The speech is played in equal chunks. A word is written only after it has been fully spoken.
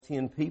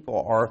10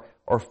 people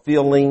are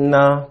feeling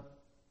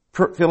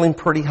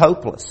pretty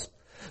hopeless.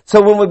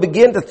 So when we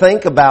begin to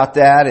think about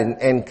that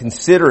and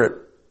consider it,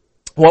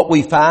 what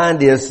we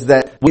find is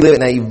that we live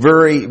in a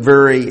very,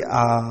 very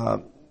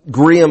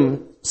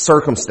grim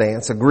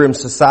circumstance, a grim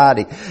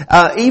society.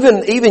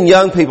 Even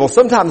young people,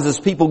 sometimes as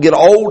people get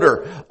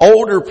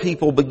older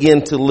people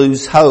begin to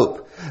lose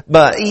hope.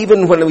 But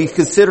even when we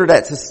consider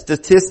that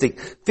statistic,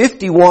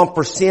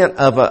 51%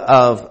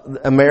 of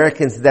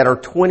Americans that are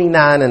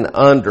 29 and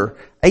under,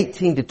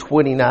 18 to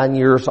 29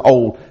 years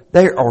old,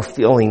 they are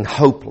feeling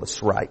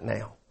hopeless right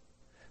now.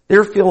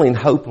 They're feeling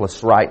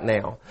hopeless right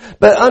now.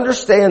 But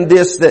understand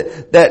this,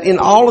 that in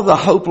all of the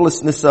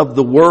hopelessness of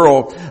the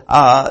world,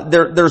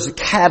 there's a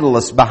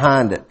catalyst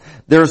behind it.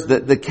 There's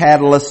the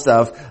catalyst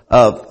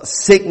of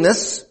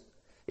sickness.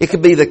 It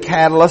could be the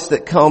catalyst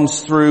that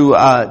comes through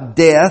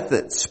death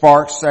that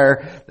sparks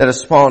that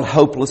has spawned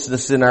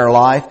hopelessness in our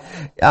life.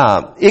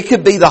 It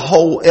could be the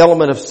whole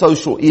element of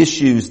social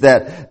issues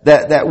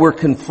that we're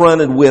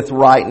confronted with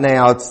right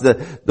now. It's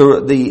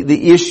the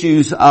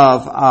issues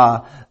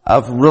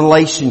of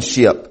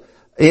relationship.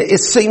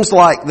 It seems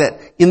like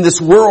that in this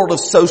world of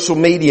social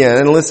media,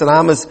 and listen,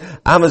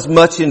 I'm as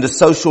much into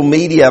social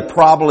media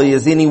probably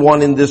as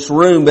anyone in this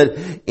room, but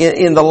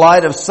in the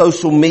light of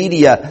social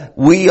media,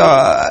 we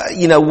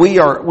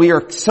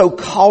are so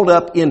caught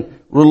up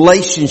in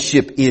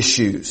relationship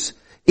issues.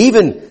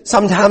 Even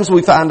sometimes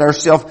we find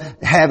ourselves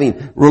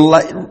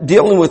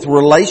dealing with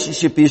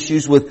relationship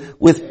issues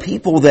with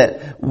people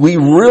that we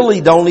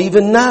really don't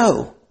even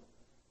know.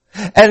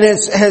 And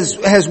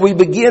as we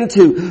begin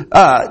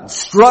to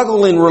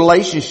struggle in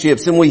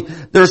relationships, and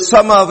there's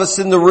some of us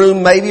in the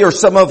room maybe, or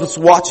some of us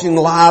watching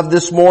live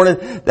this morning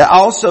that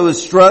also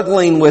is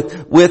struggling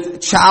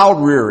with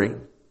child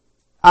rearing.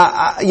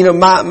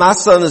 My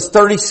son is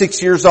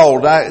 36 years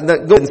old. Go ahead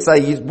and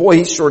say, boy,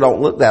 he sure don't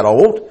look that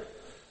old.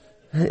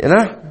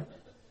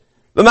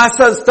 But my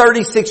son's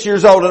 36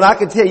 years old, and I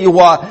can tell you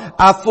what,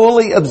 I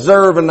fully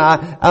observe and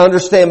I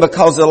understand,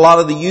 because of a lot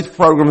of the youth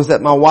programs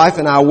that my wife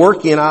and I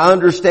work in, I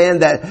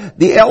understand that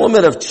the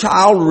element of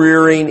child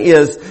rearing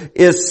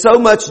is so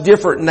much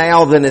different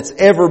now than it's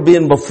ever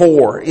been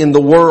before in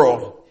the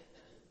world.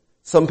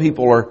 Some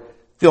people are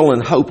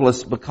feeling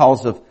hopeless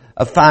because of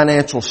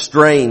financial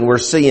strain. We're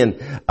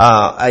seeing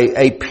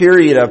a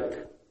period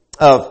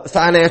of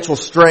financial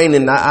strain,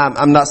 and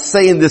I'm not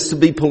saying this to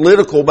be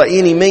political by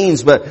any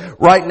means, but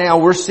right now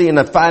we're seeing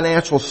a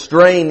financial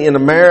strain in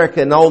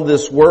America and on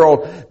this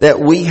world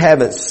that we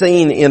haven't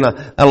seen in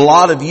a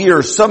lot of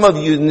years. Some of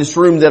you in this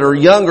room that are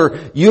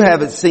younger, you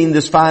haven't seen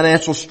this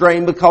financial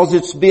strain because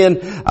it's been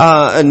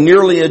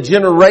nearly a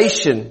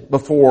generation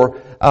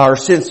before or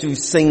since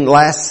you've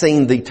last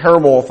seen the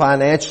turmoil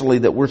financially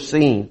that we're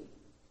seeing.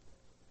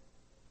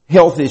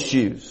 Health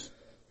issues.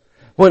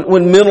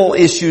 When mental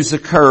issues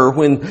occur,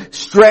 when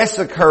stress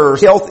occurs,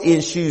 health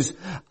issues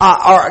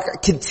are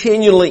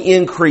continually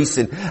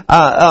increasing.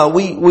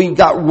 We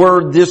got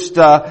word just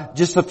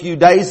a few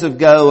days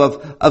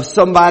ago of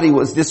somebody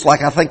was just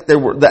like, I think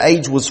the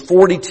age was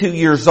 42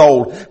 years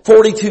old.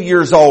 42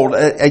 years old,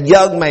 a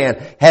young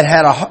man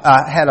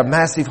had a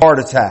massive heart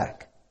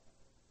attack.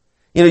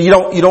 You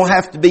don't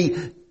have to be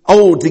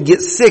old to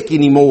get sick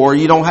anymore.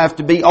 You don't have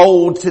to be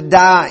old to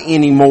die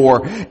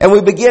anymore. And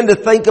we begin to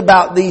think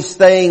about these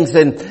things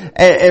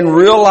and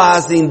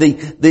realizing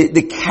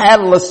the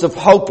catalyst of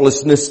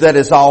hopelessness that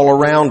is all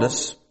around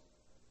us.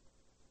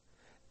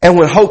 And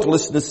when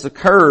hopelessness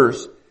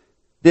occurs,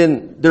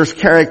 then there's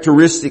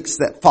characteristics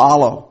that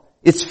follow.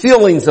 It's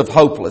feelings of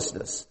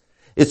hopelessness.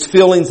 It's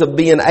feelings of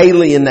being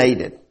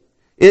alienated.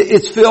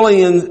 It's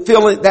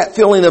that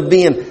feeling of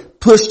being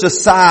pushed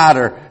aside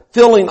or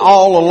feeling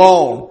all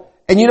alone.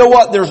 And you know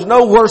what? There's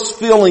no worse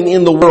feeling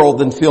in the world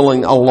than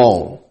feeling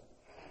alone.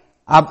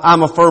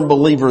 I'm a firm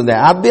believer in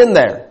that. I've been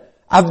there.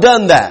 I've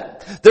done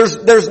that.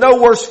 There's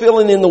no worse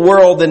feeling in the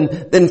world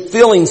than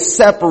feeling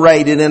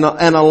separated and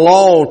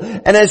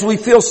alone. And as we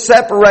feel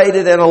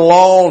separated and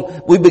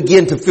alone, we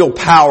begin to feel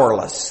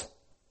powerless.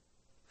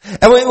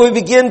 And we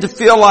begin to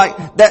feel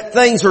like that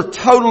things are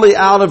totally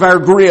out of our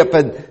grip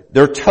and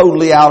they're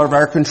totally out of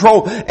our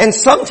control. And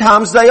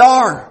sometimes they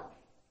are.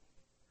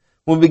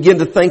 When we begin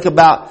to think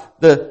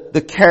about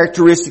the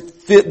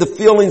characteristic, the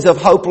feelings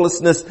of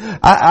hopelessness,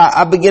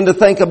 I begin to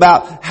think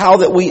about how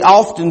that we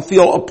often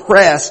feel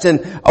oppressed,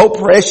 and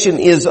oppression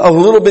is a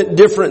little bit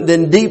different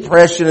than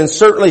depression, and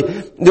certainly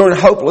during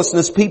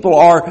hopelessness people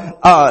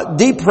are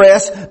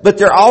depressed, but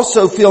they're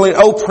also feeling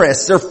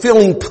oppressed. They're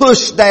feeling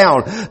pushed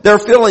down. They're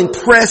feeling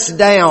pressed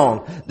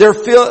down. They're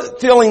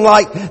feeling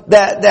like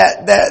that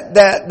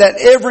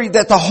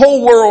the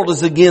whole world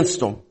is against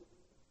them.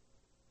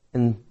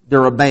 And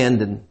they're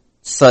abandoned.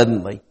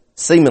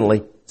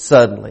 Seemingly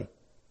suddenly.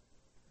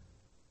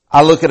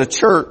 I look at a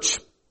church.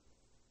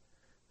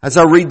 As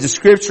I read the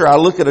scripture, I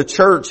look at a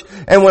church,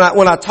 and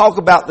when I talk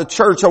about the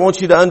church, I want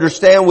you to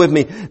understand with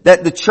me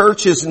that the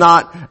church is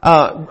not,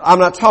 I'm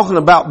not talking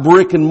about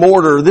brick and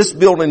mortar. This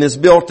building is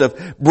built of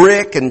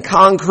brick and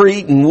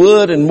concrete and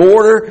wood and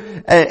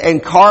mortar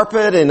and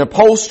carpet and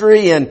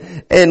upholstery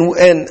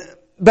and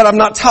But I'm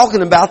not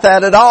talking about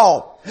that at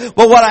all.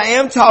 But what I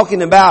am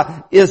talking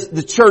about is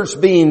the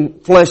church being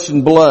flesh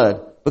and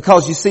blood.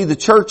 Because you see, the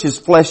church is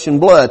flesh and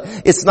blood.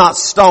 It's not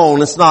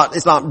stone. It's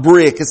not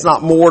brick. It's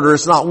not mortar.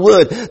 It's not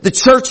wood. The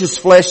church is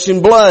flesh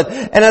and blood.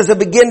 And as I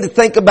begin to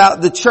think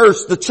about the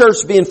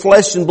church being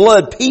flesh and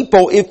blood,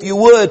 people, if you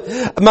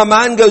would, my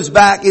mind goes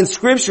back in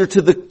scripture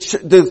to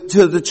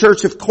the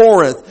church of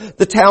Corinth,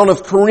 the town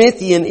of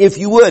Corinthian, if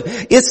you would.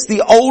 It's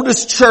the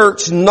oldest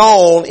church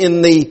known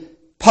in the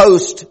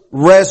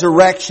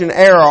post-resurrection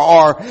era,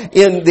 or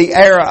in the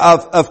era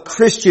of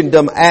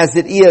Christendom as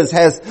it is,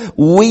 as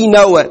we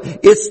know it.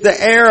 It's the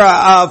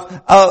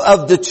era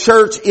of the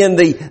church in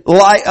the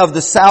light of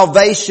the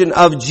salvation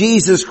of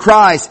Jesus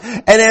Christ.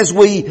 And as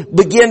we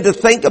begin to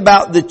think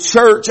about the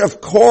church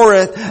of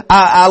Corinth,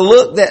 I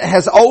look at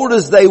as old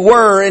as they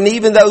were, and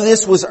even though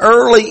this was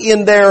early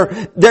in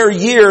their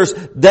years,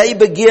 they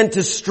begin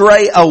to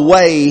stray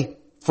away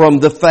from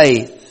the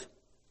faith.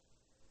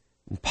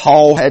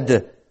 Paul had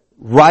to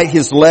write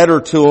his letter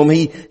to them.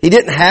 He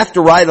didn't have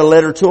to write a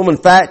letter to them. In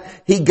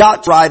fact, he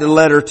got to write a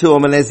letter to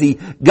them. And as he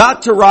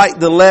got to write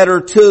the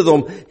letter to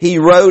them, he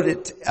wrote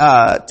it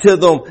to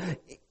them.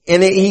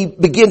 And he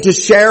began to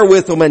share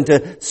with them and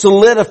to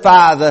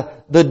solidify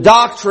the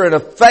doctrine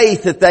of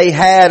faith that they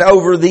had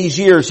over these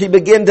years. He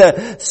began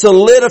to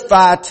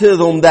solidify to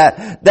them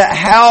that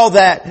how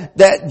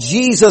that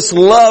Jesus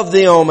loved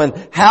them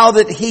and how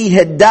that He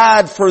had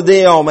died for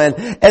them,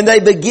 and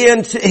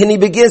he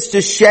begins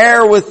to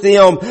share with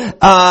them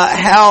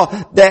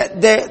how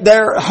that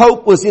their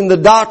hope was in the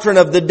doctrine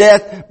of the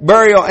death,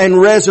 burial, and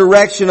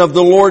resurrection of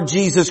the Lord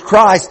Jesus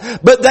Christ.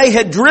 But they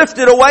had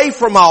drifted away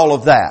from all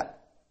of that.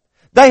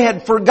 They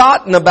had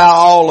forgotten about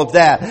all of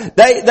that.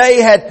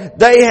 They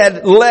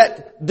had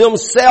let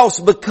themselves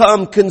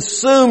become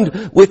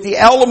consumed with the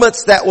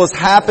elements that was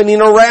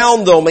happening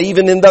around them,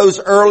 even in those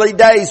early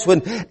days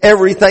when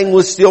everything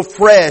was still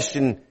fresh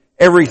and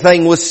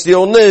everything was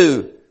still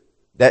new.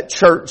 That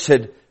church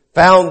had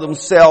found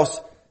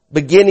themselves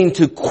beginning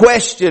to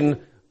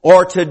question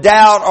or to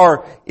doubt,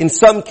 or in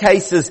some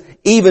cases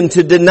even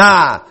to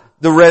deny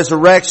the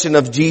resurrection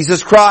of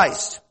Jesus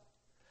Christ.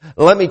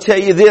 Let me tell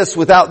you this,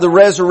 without the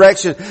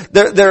resurrection,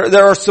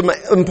 there are some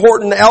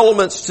important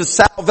elements to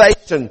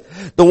salvation.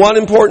 The one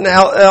important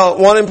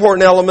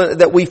element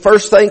that we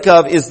first think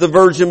of is the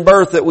virgin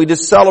birth that we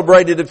just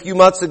celebrated a few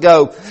months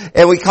ago,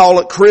 and we call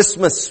it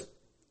Christmas.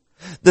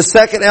 The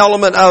second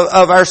element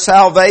of our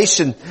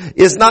salvation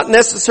is not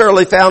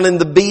necessarily found in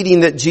the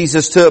beating that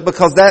Jesus took,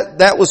 because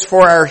that was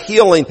for our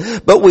healing.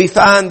 But we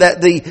find that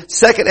the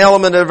second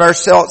element of our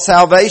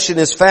salvation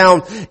is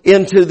found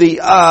into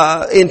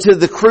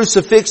the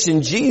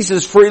crucifixion.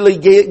 Jesus freely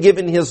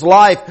giving His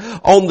life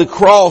on the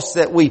cross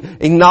that we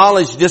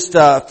acknowledged just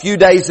a few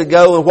days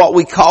ago in what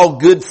we call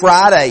Good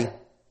Friday.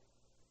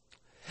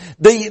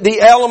 The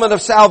element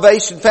of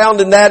salvation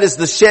found in that is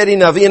the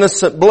shedding of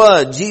innocent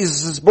blood.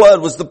 Jesus' blood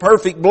was the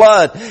perfect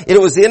blood. It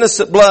was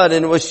innocent blood,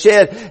 and it was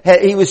shed.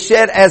 He was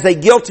shed as a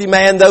guilty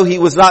man, though He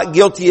was not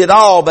guilty at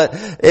all. But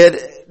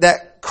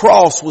that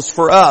cross was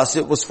for us.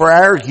 It was for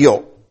our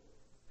guilt.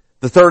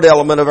 The third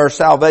element of our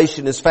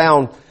salvation is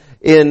found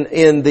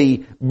in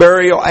the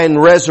burial and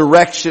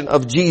resurrection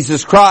of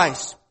Jesus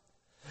Christ.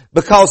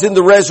 Because in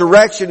the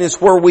resurrection is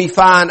where we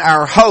find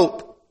our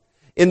hope.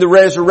 In the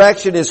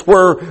resurrection is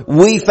where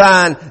we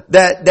find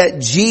that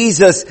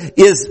Jesus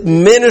is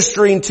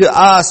ministering to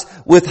us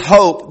with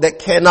hope that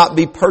cannot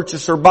be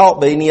purchased or bought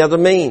by any other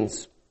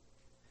means.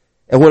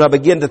 And when I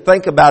begin to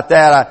think about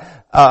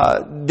that,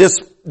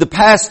 the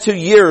past 2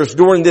 years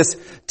during this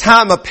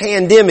time of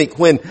pandemic,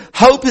 when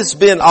hope has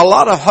been a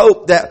lot of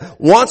hope that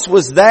once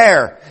was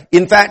there.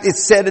 In fact,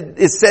 it's said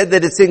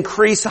that it's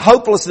increased,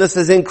 hopelessness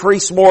has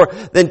increased more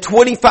than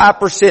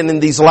 25% in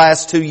these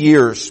last 2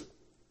 years.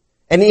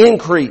 An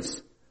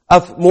increase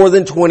of more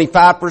than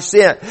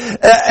 25%.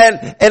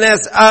 And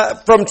as,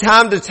 from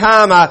time to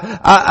time,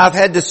 I've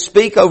had to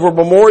speak over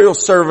memorial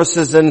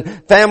services,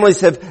 and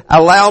families have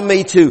allowed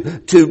me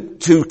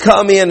to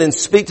come in and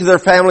speak to their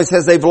families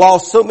as they've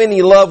lost so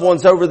many loved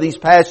ones over these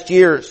past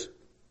years.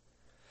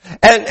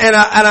 And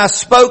I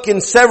spoke in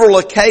several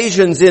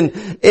occasions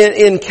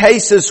in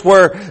cases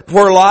where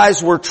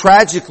lives were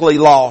tragically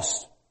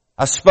lost.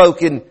 I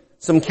spoke in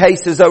some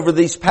cases over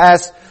these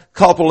past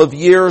couple of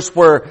years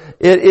where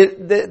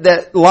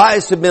that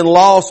lives have been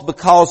lost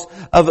because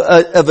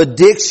of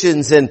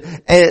addictions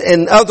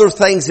and other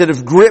things that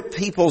have gripped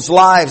people's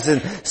lives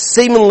and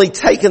seemingly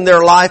taken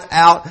their life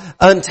out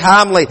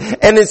untimely.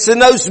 And it's in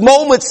those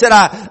moments that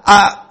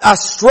I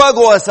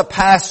struggle as a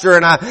pastor,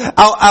 and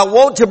I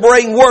want to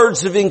bring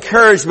words of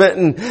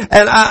encouragement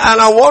and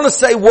I want to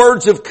say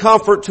words of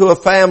comfort to a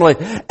family.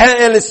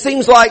 And it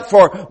seems like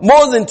for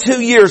more than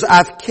 2 years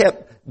I've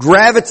kept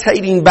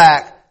gravitating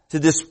back to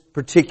this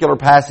particular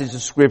passage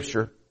of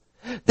Scripture.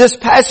 This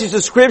passage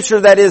of Scripture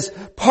that is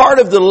part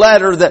of the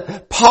letter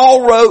that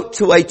Paul wrote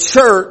to a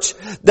church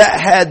that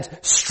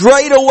had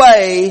strayed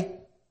away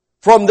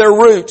from their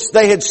roots.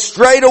 They had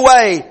strayed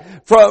away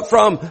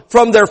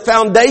from their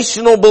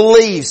foundational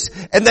beliefs,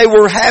 and they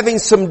were having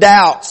some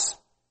doubts.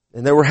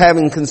 And they were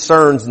having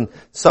concerns, and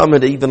some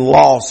had even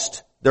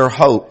lost their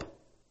hope.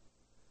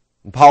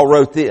 And Paul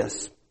wrote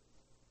this.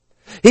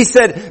 He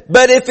said,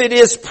 "But if it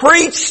is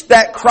preached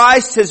that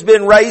Christ has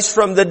been raised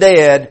from the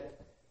dead,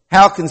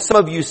 how can some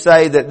of you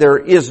say that there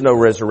is no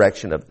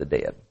resurrection of the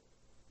dead?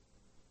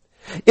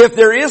 If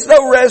there is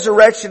no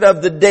resurrection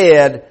of the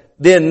dead,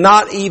 then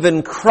not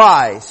even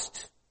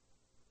Christ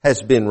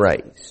has been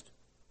raised.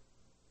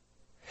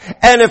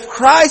 And if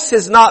Christ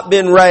has not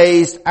been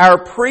raised,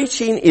 our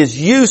preaching is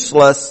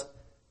useless,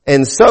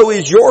 and so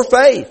is your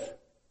faith.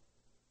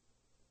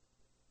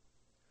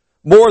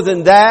 More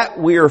than that,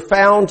 we are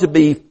found to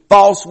be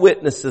false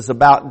witnesses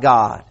about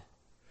God.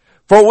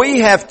 For we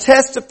have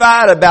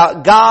testified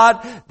about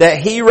God that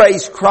He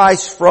raised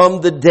Christ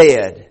from the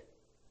dead.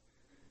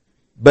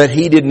 But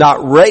He did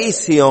not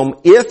raise Him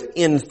if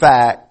in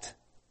fact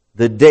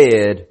the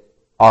dead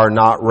are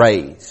not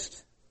raised.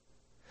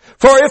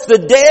 For if the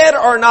dead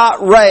are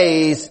not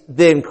raised,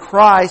 then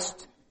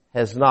Christ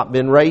has not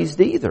been raised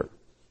either.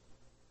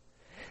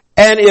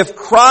 And if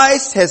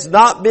Christ has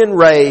not been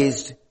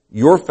raised,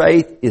 your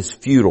faith is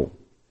futile.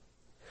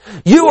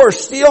 You are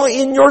still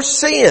in your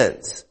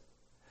sins.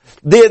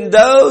 Then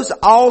those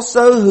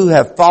also who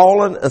have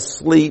fallen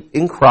asleep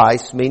in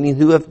Christ, meaning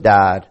who have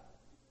died,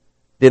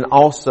 then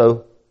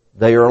also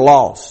they are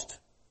lost."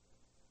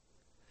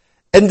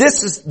 And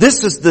this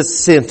is the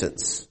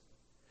sentence.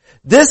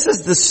 This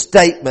is the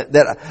statement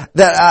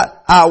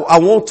that I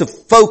want to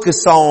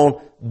focus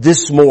on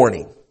this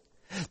morning.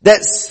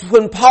 That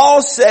when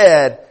Paul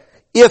said,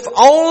 if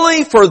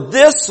only for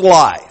this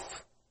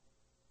life,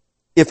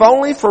 if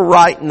only for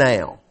right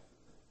now,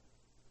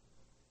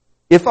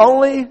 if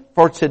only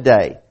for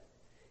today.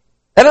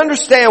 And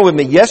understand with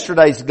me,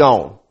 yesterday's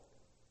gone.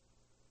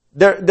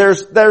 You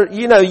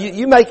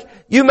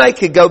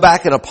could go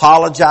back and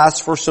apologize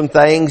for some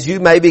things. You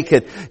maybe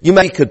could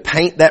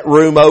paint that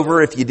room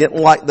over if you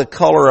didn't like the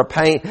color of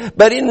paint.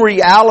 But in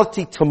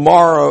reality,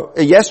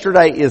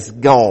 yesterday is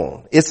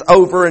gone. It's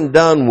over and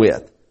done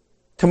with.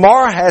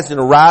 Tomorrow hasn't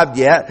arrived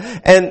yet.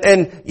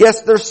 And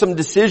yes, there's some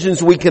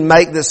decisions we can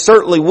make that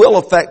certainly will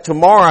affect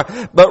tomorrow,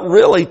 but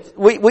really,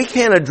 we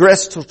can't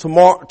address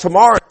tomorrow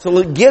till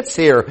it gets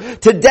here.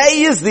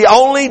 Today is the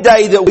only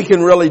day that we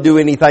can really do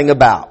anything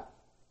about.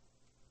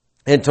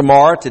 And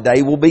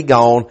today will be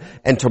gone,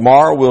 and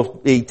tomorrow will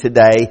be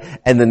today,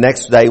 and the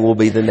next day will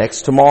be the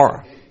next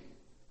tomorrow.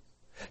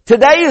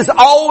 Today is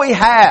all we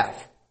have.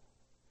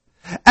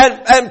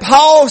 And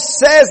Paul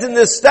says in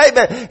this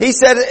statement, he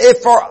said, if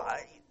for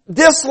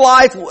this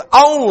life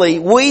only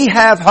we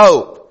have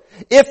hope.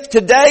 If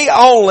today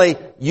only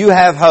you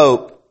have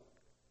hope,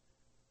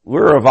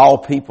 we're of all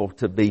people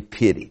to be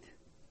pitied.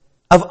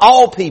 Of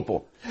all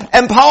people.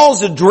 And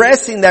Paul's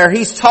addressing there,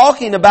 he's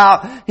talking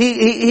about,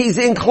 he's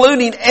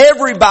including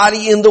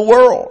everybody in the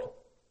world,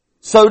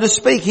 so to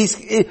speak. He's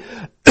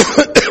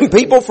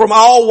people from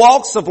all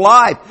walks of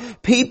life,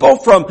 people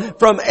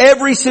from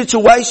every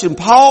situation.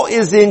 Paul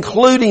is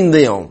including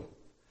them.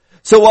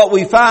 So what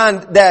we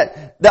find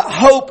that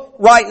hope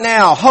right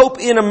now, hope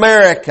in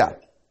America,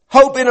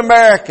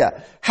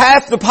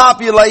 half the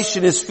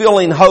population is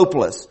feeling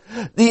hopeless.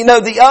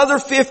 The other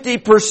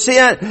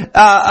 50%,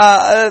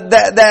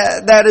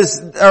 that is,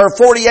 or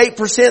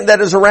 48%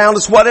 that is around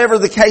us, whatever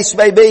the case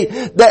may be,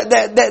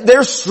 that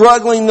they're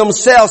struggling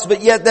themselves,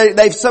 but yet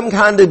they've some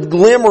kind of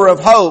glimmer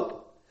of hope.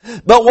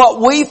 But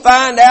what we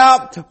find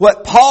out,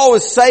 what Paul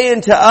is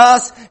saying to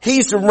us,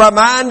 he's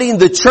reminding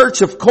the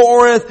church of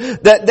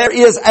Corinth that there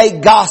is a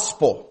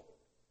gospel.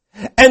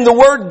 And the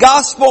word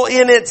gospel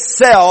in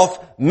itself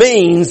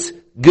means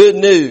good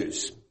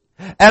news.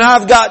 And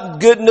I've got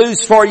good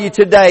news for you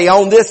today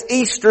on this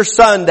Easter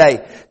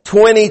Sunday,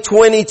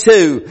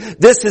 2022.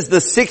 This is the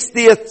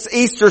 60th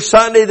Easter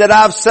Sunday that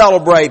I've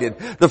celebrated.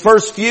 The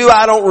first few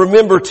I don't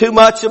remember too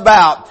much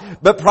about,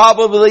 but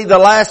probably the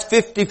last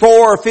 54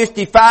 or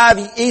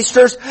 55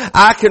 Easters,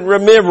 I can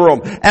remember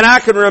them. And I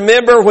can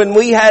remember when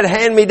we had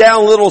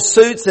hand-me-down little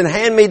suits and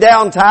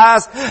hand-me-down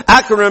ties.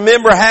 I can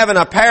remember having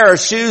a pair of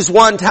shoes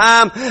one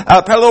time,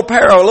 a little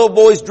pair of little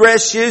boy's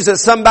dress shoes that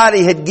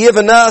somebody had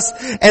given us,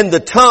 and the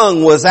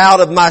tongue was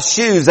out of my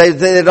shoes. They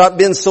had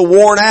been so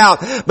worn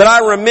out. But I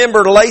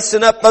remember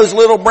lacing up those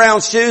little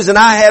brown shoes, and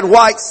I had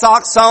white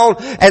socks on,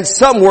 and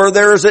somewhere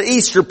there's an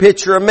Easter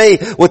picture of me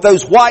with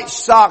those white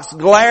socks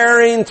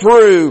glaring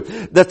through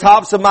the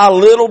tops of my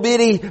little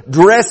bitty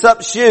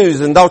dress-up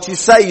shoes. And don't you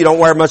say you don't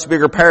wear a much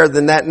bigger pair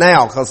than that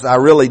now, because I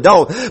really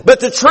don't. But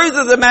the truth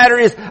of the matter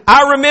is,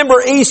 I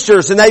remember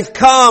Easters, and they've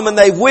come and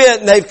they've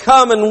went, and they've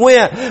come and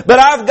went. But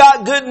I've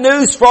got good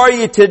news for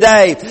you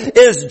today,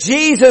 is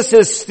Jesus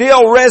is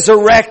still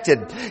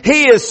resurrected.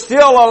 He is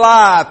still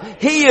alive.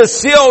 He is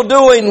still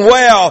doing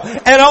well. well.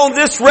 And on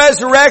this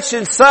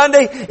Resurrection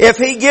Sunday, if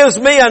He gives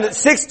me a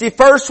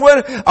 61st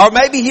one, or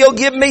maybe He'll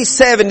give me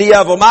 70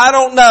 of them, I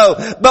don't know.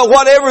 But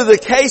whatever the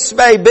case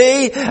may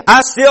be,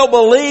 I still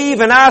believe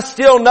and I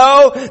still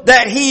know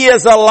that He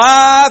is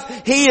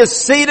alive. He is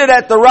seated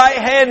at the right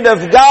hand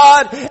of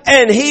God,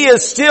 and He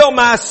is still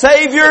my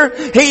Savior.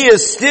 He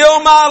is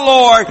still my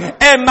Lord,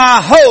 and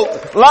my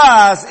hope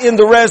lies in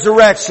the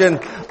resurrection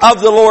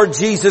of the Lord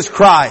Jesus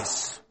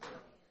Christ.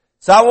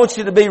 So I want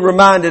you to be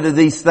reminded of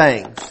these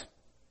things.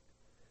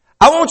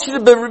 I want you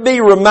to be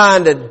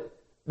reminded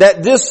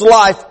that this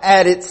life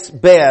at its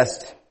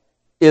best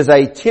is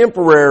a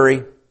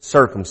temporary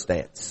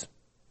circumstance.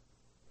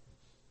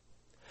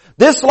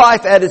 This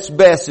life at its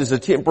best is a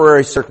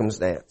temporary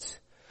circumstance.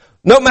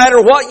 No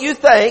matter what you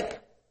think,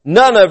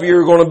 none of you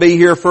are going to be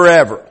here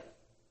forever.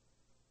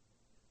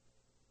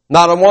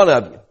 Not a one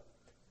of you.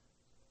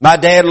 My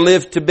dad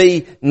lived to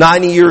be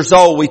 90 years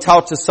old. We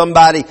talked to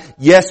somebody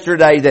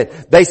yesterday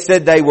that they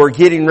said they were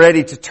getting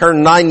ready to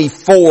turn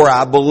 94,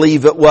 I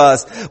believe it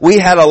was. We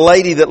had a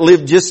lady that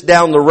lived just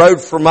down the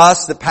road from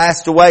us that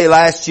passed away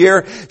last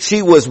year.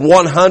 She was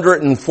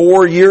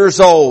 104 years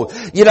old.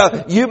 You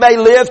know, you may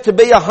live to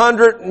be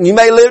 100, you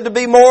may live to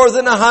be more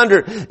than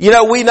 100. You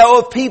know, we know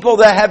of people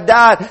that have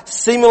died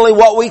seemingly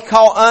what we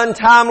call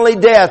untimely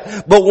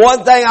death. But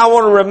one thing I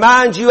want to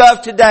remind you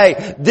of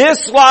today,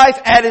 this life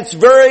at its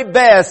very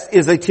best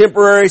is a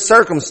temporary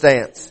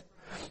circumstance.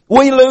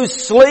 We lose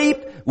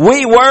sleep.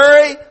 We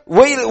worry.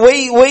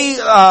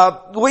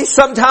 We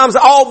sometimes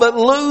all but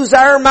lose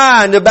our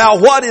mind about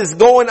what is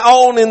going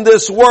on in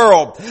this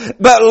world.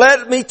 But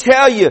let me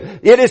tell you,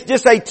 it is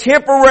just a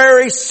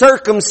temporary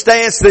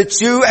circumstance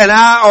that you and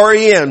I are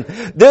in.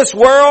 This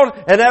world,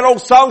 and that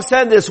old song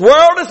said, this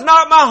world is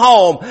not my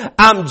home.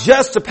 I'm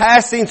just a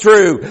passing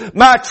through.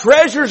 My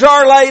treasures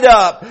are laid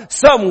up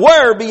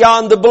somewhere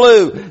beyond the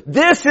blue.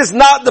 This is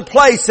not the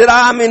place that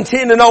I'm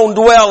intending on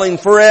dwelling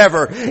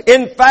forever.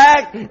 In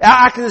fact,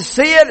 I can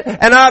see it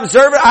and I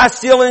observe it. I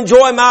still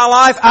enjoy my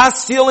life. I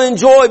still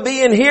enjoy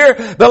being here.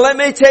 But let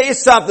me tell you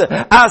something.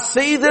 I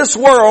see this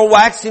world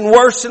waxing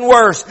worse and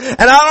worse. And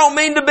I don't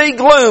mean to be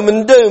gloom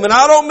and doom. And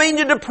I don't mean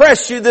to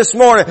depress you this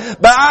morning.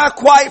 But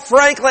quite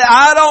frankly,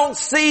 I don't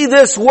see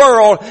this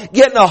world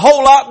getting a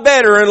whole lot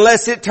better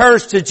unless it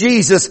turns to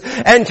Jesus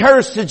and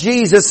turns to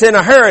Jesus in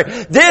a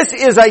hurry. This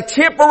is a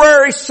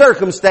temporary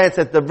circumstance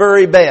at the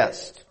very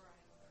best.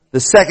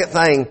 The second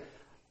thing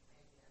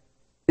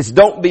is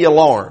don't be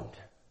alarmed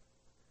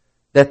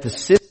that the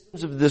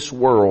systems of this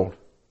world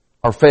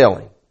are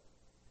failing.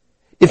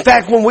 In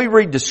fact, when we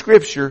read the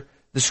Scripture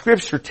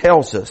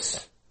tells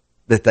us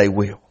that they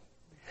will.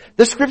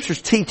 The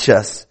Scriptures teach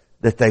us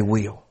that they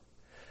will.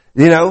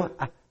 You know,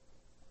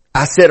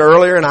 I said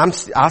earlier, and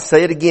I'll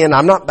say it again,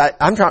 I'm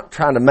not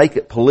trying to make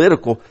it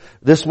political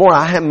this morning.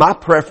 I have my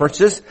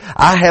preferences.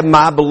 I have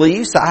my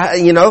beliefs.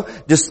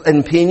 Just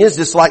opinions,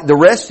 just like the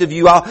rest of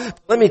you all.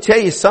 Let me tell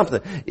you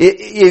something.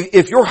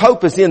 If your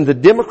hope is in the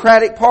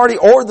Democratic Party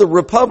or the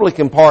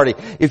Republican Party,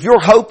 if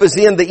your hope is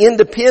in the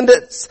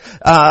independents,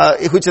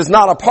 which is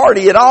not a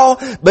party at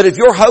all, but if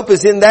your hope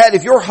is in that,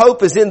 if your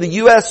hope is in the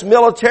U.S.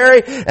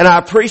 military, and I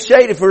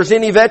appreciate if there's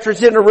any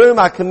veterans in the room,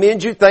 I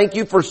commend you. Thank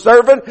you for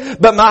serving.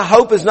 But my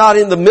hope is not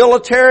in the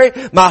military.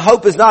 My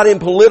hope is not in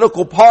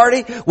political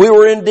party. We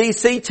were in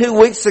D.C. 2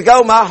 weeks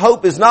ago. My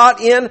hope is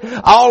not in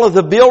all of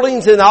the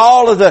buildings and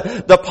all of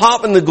the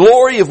pomp and the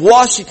glory of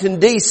Washington,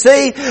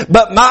 D.C.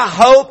 But my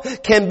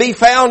hope can be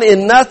found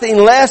in nothing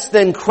less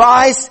than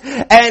Christ.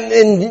 And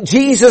in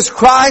Jesus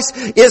Christ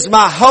is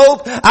my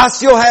hope. I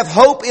still have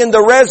hope in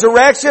the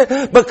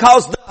resurrection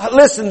because,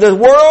 listen, the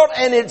world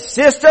and its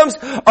systems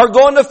are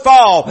going to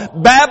fall.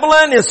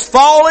 Babylon is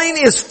falling,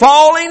 is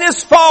falling,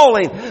 is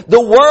falling.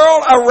 The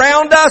world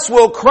around us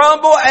will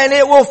crumble and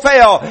it will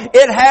fail.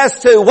 It has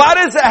to. Why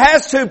does it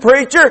has to,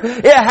 preacher?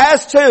 It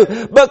has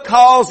to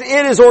because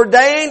it is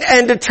ordained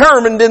and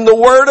determined in the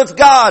Word of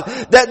God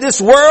that this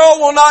world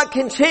will not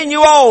continue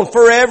on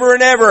forever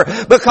and ever,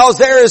 because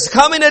there is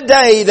coming a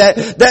day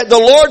that the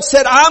Lord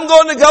said, I'm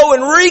going to go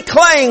and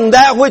reclaim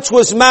that which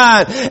was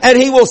mine, and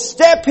He will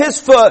step His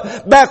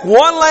foot back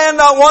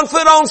one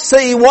foot on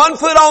sea, 1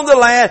 foot on the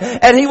land,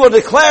 and He will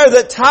declare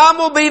that time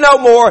will be no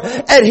more,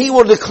 and He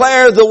will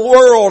declare the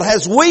world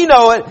as we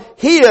know it,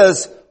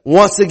 His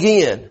once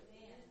again.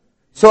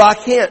 So I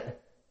can't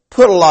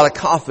put a lot of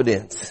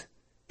confidence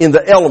in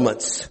the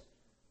elements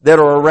that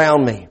are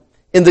around me,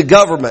 in the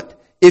government,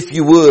 if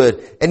you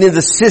would, and in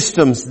the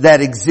systems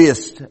that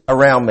exist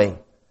around me.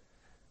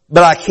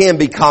 But I can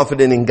be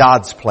confident in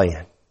God's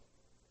plan.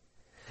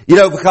 You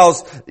know,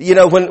 because, you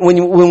know,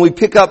 when we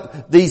pick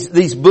up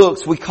these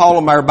books, we call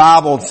them our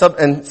Bible,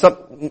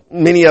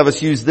 many of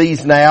us use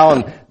these now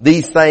and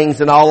these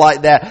things and all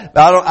like that.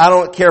 But I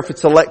don't care if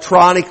it's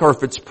electronic or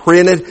if it's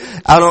printed.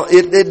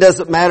 It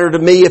doesn't matter to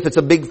me if it's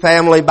a big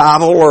family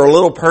Bible or a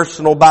little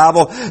personal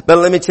Bible. But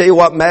let me tell you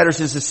what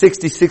matters is the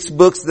 66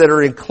 books that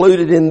are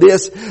included in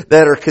this,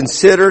 that are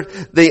considered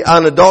the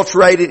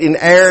unadulterated,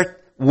 inerrant,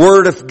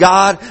 Word of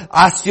God.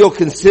 I still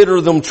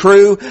consider them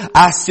true.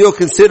 I still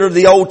consider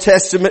the Old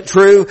Testament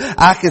true.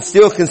 I can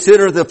still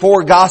consider the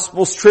 4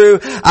 Gospels true.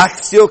 I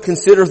still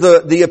consider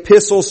the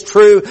epistles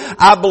true.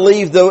 I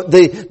believe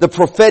the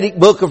prophetic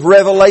book of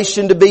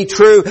Revelation to be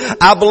true.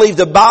 I believe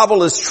the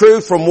Bible is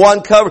true from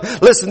one cover.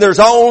 Listen, there's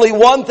only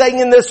one thing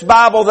in this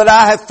Bible that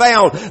I have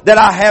found that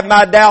I have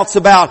my doubts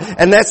about,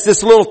 and that's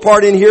this little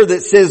part in here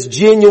that says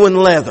genuine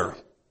leather.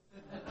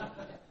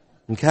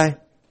 Okay?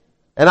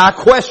 And I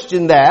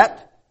question that.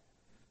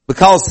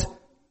 Because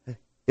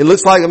it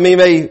looks like me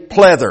made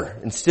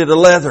pleather instead of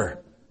leather.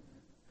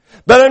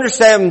 But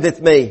understand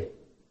with me,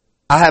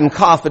 I am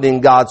confident in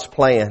God's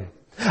plan.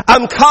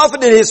 I'm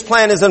confident His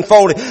plan is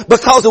unfolding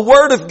because the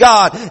Word of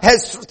God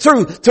has,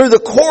 through the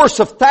course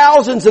of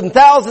thousands and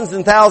thousands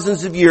and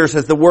thousands of years,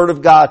 as the Word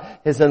of God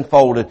has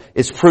unfolded,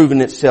 it's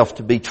proven itself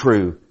to be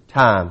true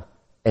time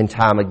and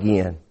time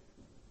again.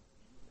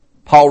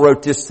 Paul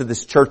wrote this to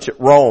this church at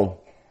Rome.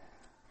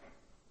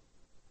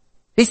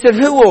 He said,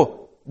 who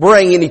will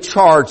bring any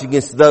charge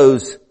against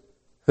those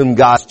whom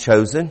God has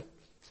chosen?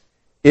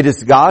 It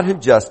is God who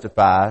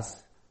justifies.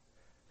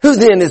 Who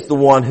then is the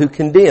one who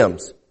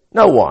condemns?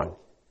 No one.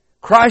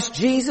 Christ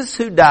Jesus,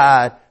 who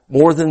died,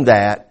 more than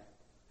that,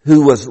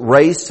 who was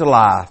raised to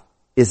life,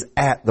 is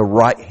at the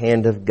right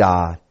hand of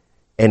God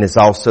and is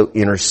also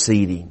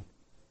interceding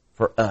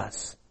for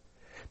us.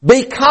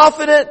 Be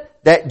confident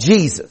that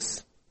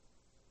Jesus,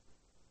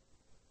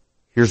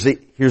 here's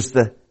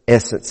the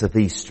essence of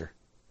Easter.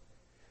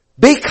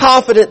 Be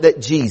confident that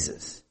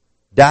Jesus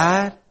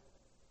died,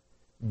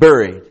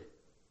 buried,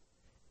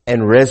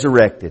 and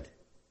resurrected,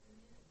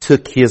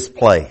 took His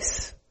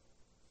place.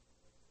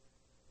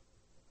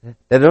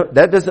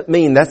 That doesn't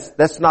mean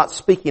that's not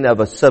speaking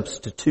of a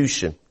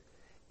substitution.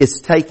 It's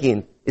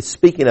speaking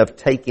of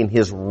taking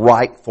His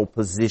rightful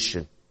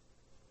position.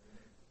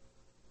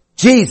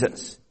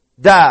 Jesus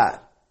died,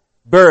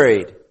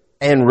 buried,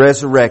 and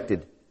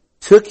resurrected,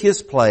 took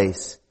His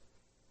place,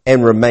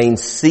 and remained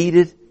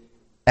seated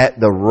at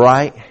the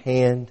right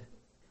hand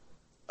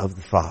of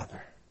the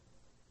Father.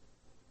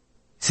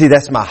 See,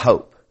 that's my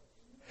hope.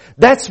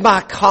 That's my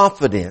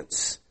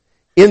confidence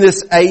in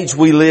this age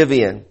we live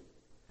in.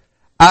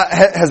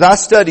 As I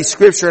study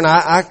Scripture, and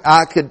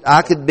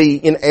I could be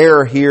in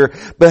error here,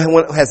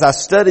 but as I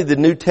study the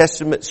New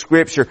Testament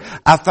Scripture,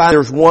 I find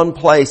there's one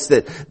place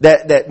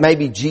that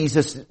maybe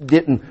Jesus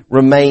didn't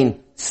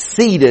remain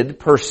seated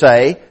per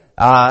se.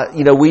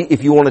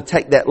 If you want to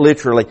take that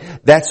literally,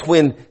 that's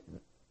when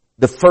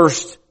the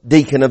first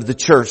deacon of the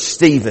church,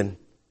 Stephen,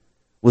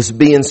 was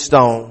being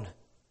stoned.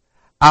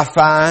 I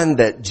find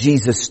that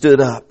Jesus stood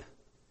up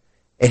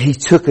and He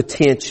took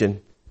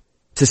attention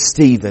to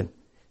Stephen.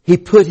 He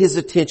put His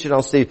attention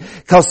on Stephen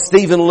because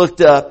Stephen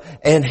looked up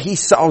and he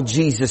saw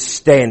Jesus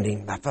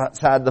standing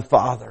beside the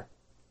Father.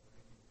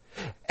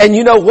 And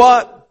you know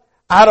what?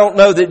 I don't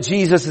know that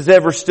Jesus has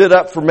ever stood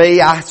up for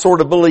me. I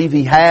sort of believe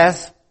He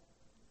has.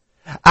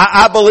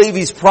 I believe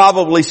He's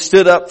probably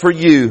stood up for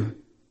you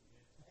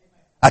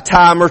a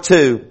time or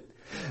two.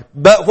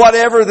 But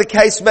whatever the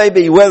case may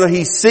be, whether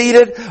He's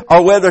seated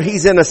or whether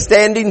He's in a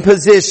standing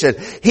position,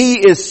 He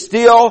is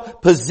still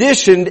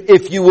positioned,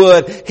 if you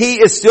would. He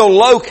is still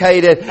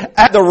located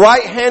at the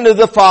right hand of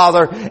the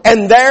Father,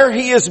 and there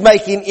He is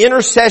making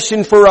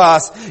intercession for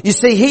us. You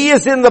see, He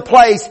is in the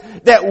place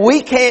that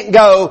we can't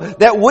go,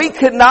 that we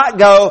could not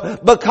go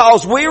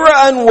because we were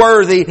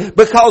unworthy,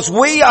 because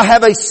we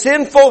have a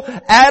sinful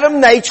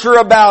Adam nature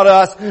about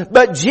us.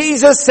 But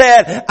Jesus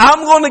said,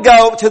 I'm going to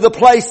go to the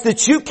place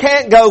that you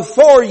can't go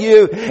for you.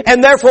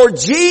 And therefore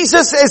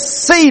Jesus is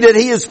seated.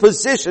 He is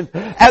positioned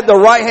at the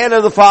right hand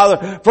of the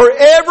Father for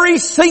every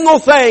single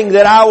thing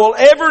that I will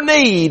ever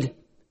need,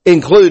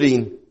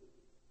 including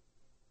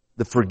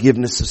the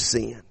forgiveness of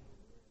sin.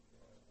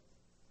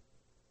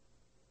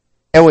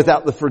 And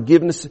without the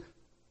forgiveness,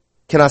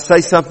 can I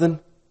say something?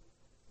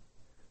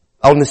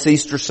 On this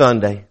Easter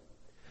Sunday,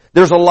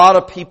 there's a lot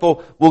of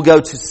people will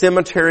go to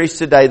cemeteries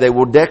today. They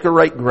will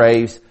decorate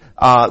graves.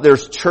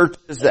 There's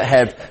churches that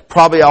have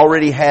probably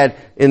already had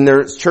in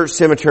their church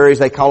cemeteries,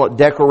 they call it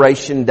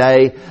Decoration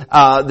Day.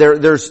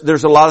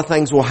 There's a lot of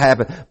things will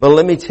happen. But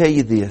let me tell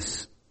you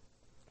this.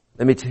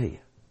 Let me tell you.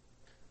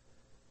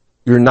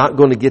 You're not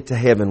going to get to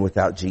heaven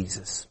without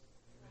Jesus.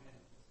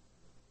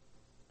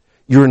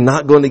 You're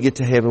not going to get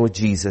to heaven with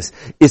Jesus.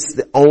 It's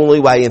the only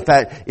way. In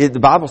fact, the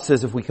Bible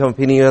says if we come up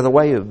any other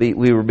way, we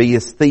would be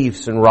as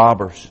thieves and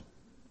robbers.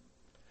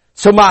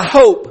 So my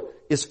hope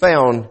is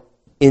found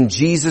in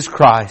Jesus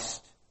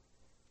Christ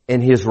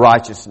and His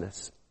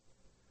righteousness.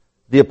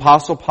 The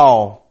Apostle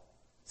Paul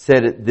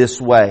said it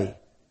this way,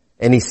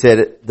 and he said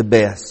it the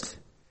best.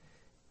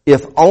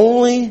 If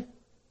only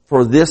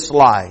for this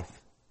life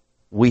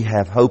we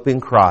have hope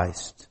in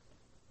Christ,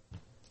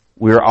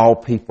 we're all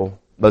people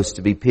most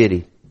to be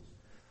pitied.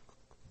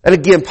 And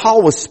again,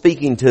 Paul was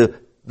speaking to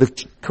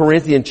the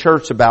Corinthian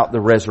church about the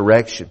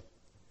resurrection.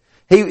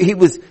 He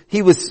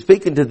was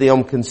speaking to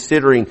them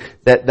considering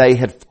that they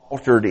had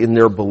faltered in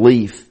their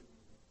belief.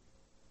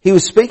 He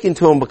was speaking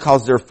to them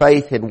because their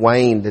faith had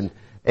waned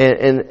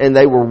and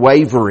they were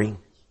wavering.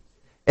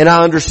 And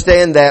I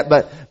understand that,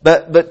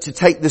 but to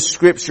take the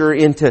scripture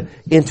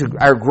into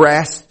our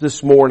grasp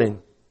this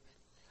morning,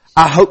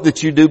 I hope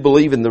that you do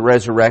believe in the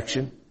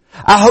resurrection.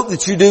 I hope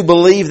that you do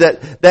believe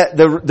that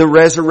the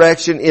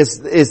resurrection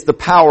is the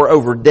power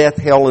over death,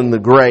 hell, and the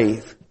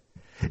grave.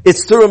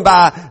 It's through and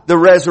by the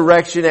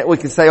resurrection that we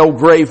can say, oh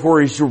grave,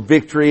 where is your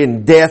victory?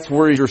 And death,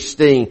 where is your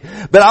sting?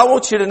 But I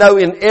want you to know,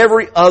 in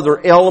every other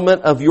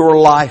element of your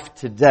life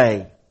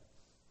today,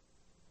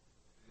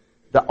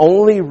 the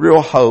only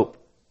real hope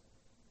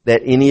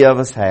that any of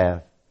us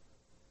have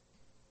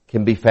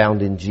can be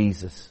found in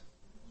Jesus.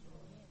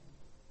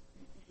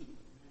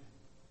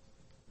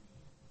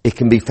 It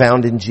can be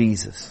found in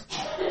Jesus.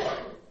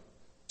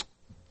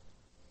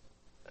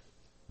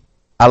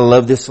 I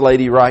love this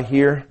lady right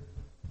here.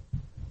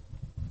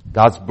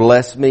 God's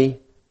blessed me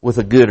with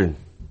a good one.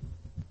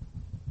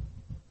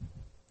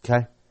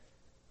 Okay?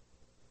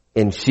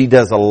 And she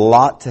does a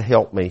lot to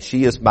help me.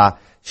 She is my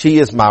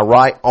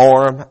right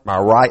arm, my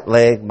right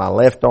leg, my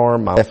left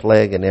arm, my left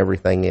leg, and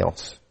everything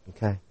else.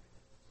 Okay?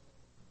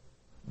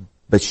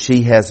 But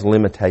she has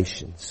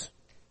limitations.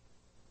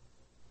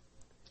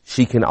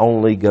 She can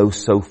only go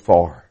so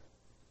far.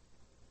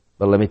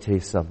 But let me tell you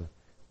something.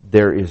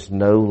 There is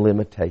no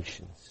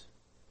limitations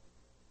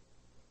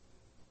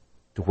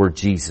to where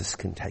Jesus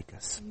can take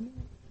us.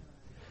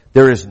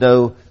 There is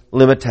no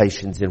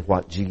limitations in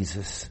what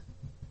Jesus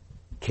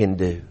can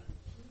do.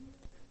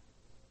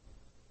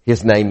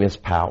 His name is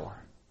power.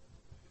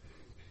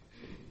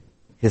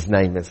 His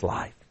name is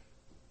life.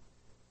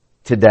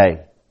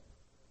 Today,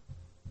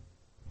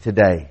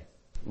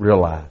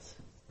 realize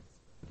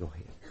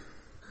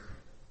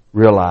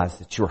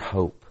that your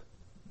hope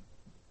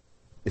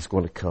is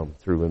going to come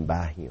through and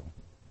by Him.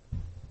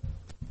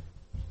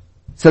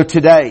 So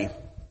today,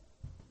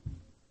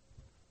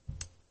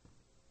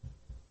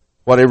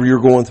 whatever you're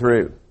going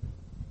through,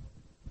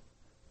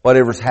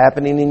 whatever's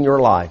happening in your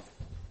life,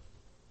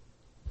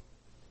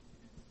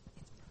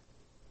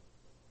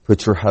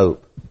 put your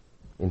hope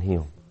in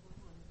Him.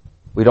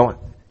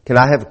 Can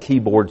I have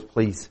keyboards,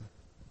 please,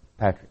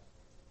 Patrick?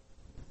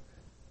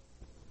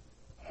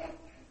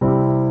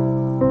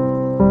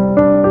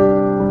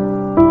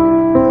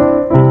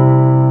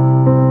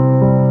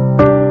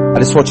 I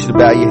just want you to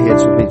bow your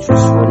heads with me just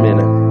for a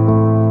minute.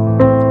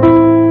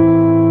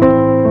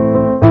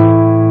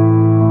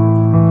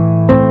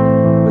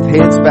 With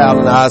heads bowed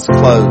and eyes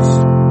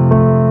closed.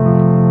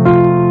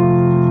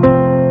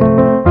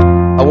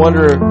 I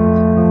wonder,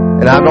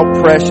 and I'm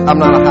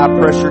not a high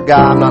pressure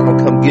guy. I'm not going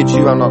to come get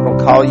you. I'm not going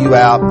to call you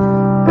out.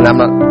 And I'm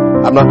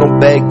not going to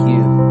beg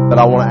you. But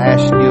I want to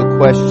ask you a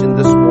question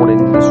this morning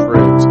in this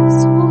room.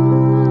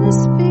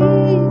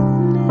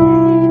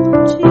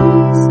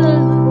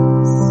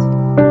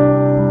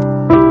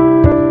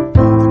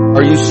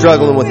 Are you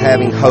struggling with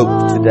having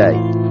hope today?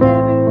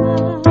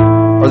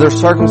 Are there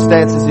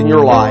circumstances in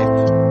your life,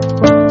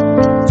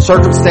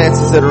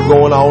 circumstances that are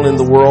going on in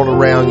the world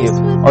around you?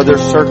 Are there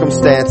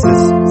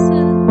circumstances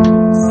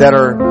that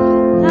are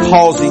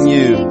causing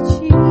you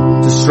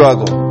to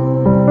struggle,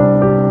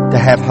 to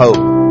have hope?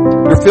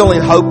 You're feeling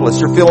hopeless.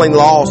 You're feeling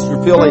lost.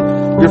 You're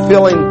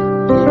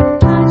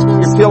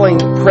feeling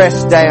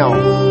pressed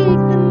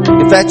down.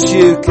 If that's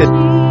you,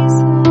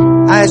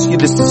 I ask you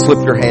just to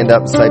slip your hand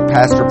up and say,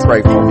 Pastor,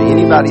 pray for me.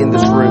 Anybody in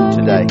this room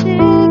today?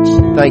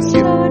 Thank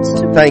you.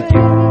 Thank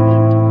you.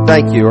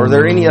 Thank you. Are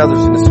there any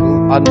others in this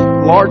room? A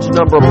large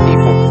number of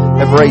people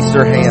have raised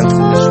their hands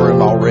in this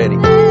room already.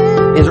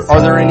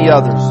 Are there any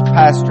others?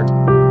 Pastor,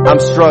 I'm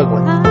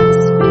struggling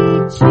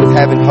with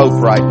having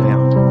hope right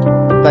now.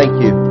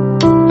 Thank you.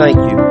 Thank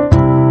you.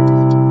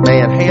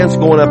 Man, hands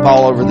going up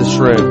all over this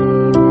room.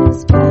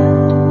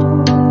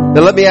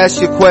 Now let me ask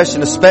you a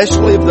question,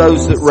 especially of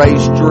those that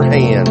raised your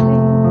hand.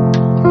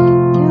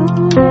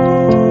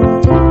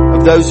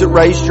 Of those that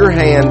raised your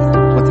hand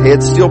with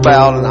heads still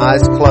bowed and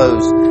eyes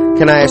closed,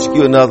 can I ask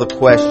you another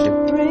question?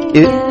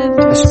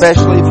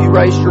 Especially if you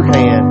raised your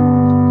hand,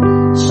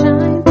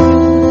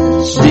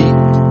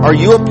 are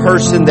you a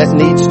person that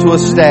needs to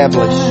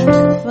establish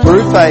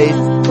through faith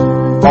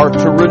or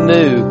to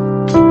renew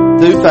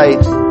through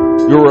faith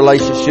your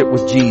relationship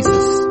with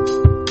Jesus?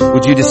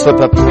 Would you just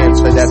slip up your hand and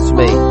say, that's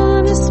me.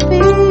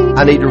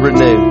 I need to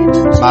renew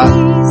my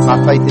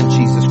faith in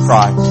Jesus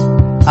Christ.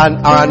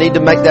 I need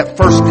to make that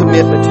first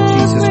commitment to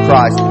Jesus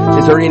Christ.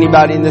 Is there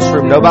anybody in this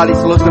room?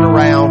 Nobody's looking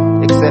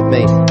around except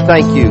me.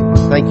 Thank you.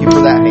 Thank you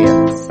for that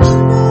hand.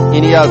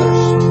 Any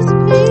others?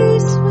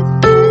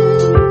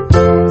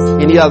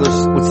 Any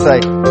others would say,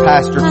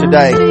 Pastor,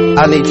 today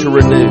I need to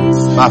renew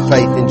my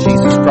faith in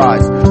Jesus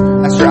Christ.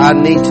 Pastor, I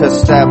need to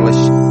establish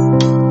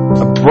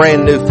a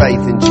brand new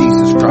faith in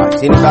Jesus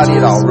Christ. Anybody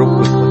at all, real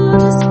quickly?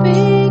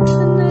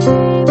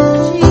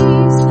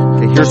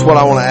 Okay, here's what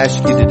I want to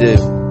ask you to do.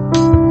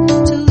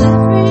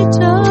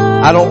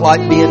 I don't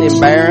like being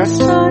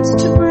embarrassed. I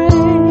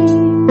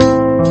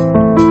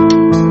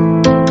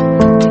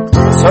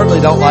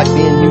certainly don't like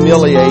being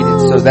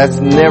humiliated, so that's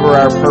never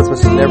our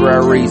purpose and never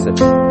our reason.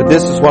 But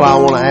this is what I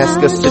want to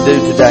ask us to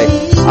do today.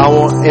 I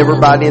want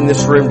everybody in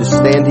this room to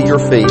stand to your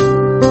feet.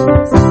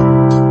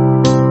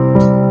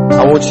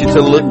 want you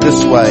to look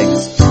this way.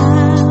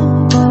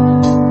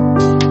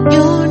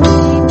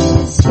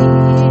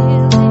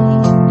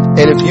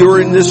 And if you're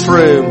in this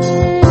room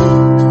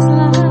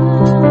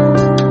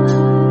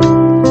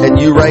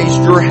and you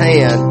raised your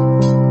hand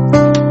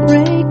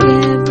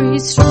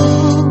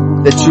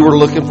that you are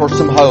looking for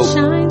some hope,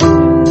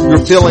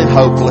 you're feeling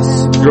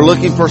hopeless, you're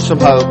looking for some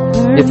hope.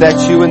 If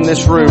that's you in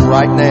this room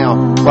right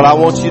now, what I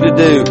want you to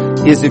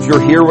do is, if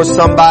you're here with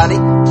somebody,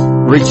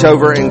 reach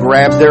over and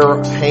grab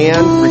their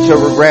hand, reach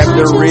over and grab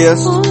their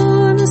wrist,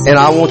 and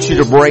I want you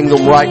to bring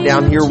them right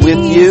down here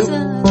with you.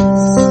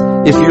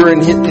 If you're in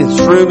this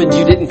room and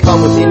you didn't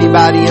come with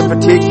anybody in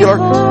particular,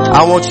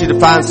 I want you to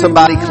find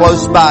somebody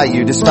close by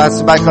you. Just find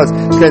somebody close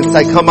and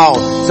say, come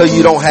on, so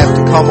you don't have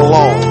to come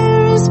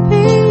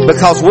alone.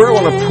 Because we're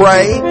going to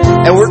pray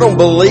and we're going to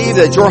believe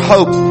that your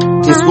hope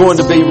is going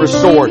to be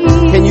restored.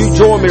 Can you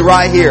join me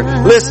right here?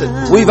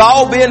 Listen, we've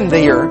all been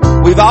there.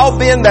 We've all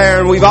been there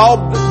and we've all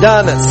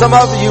done it. Some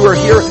of you are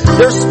here.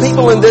 There's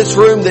people in this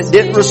room that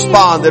didn't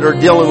respond that are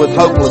dealing with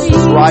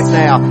hopelessness right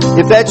now.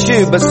 If that's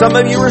you, but some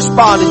of you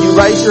responded, you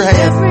raise your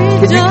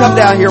hand. Can you come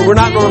down here? We're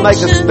not going to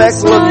make a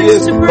spectacle of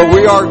you, but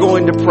we are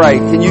going to pray.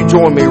 Can you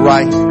join me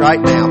right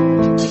now?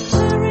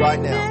 Right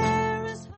now.